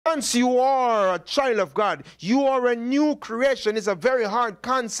Once you are a child of God, you are a new creation. It's a very hard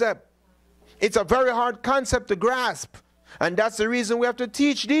concept. It's a very hard concept to grasp. And that's the reason we have to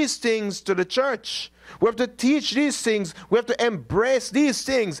teach these things to the church. We have to teach these things. We have to embrace these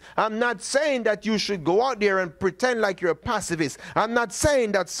things. I'm not saying that you should go out there and pretend like you're a pacifist. I'm not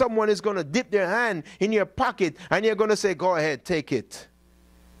saying that someone is going to dip their hand in your pocket and you're going to say, go ahead, take it.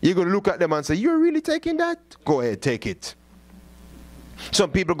 You're going to look at them and say, you're really taking that? Go ahead, take it.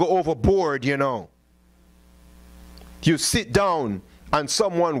 Some people go overboard, you know. You sit down and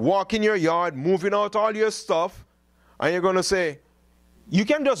someone walk in your yard, moving out all your stuff, and you're going to say, you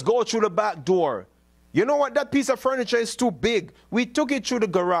can just go through the back door. You know what? That piece of furniture is too big. We took it through the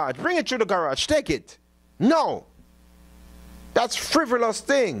garage. Bring it through the garage. Take it. No. That's frivolous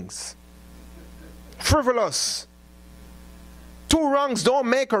things. Frivolous. Two wrongs don't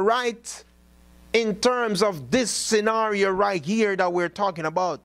make a right in terms of this scenario right here that we're talking about.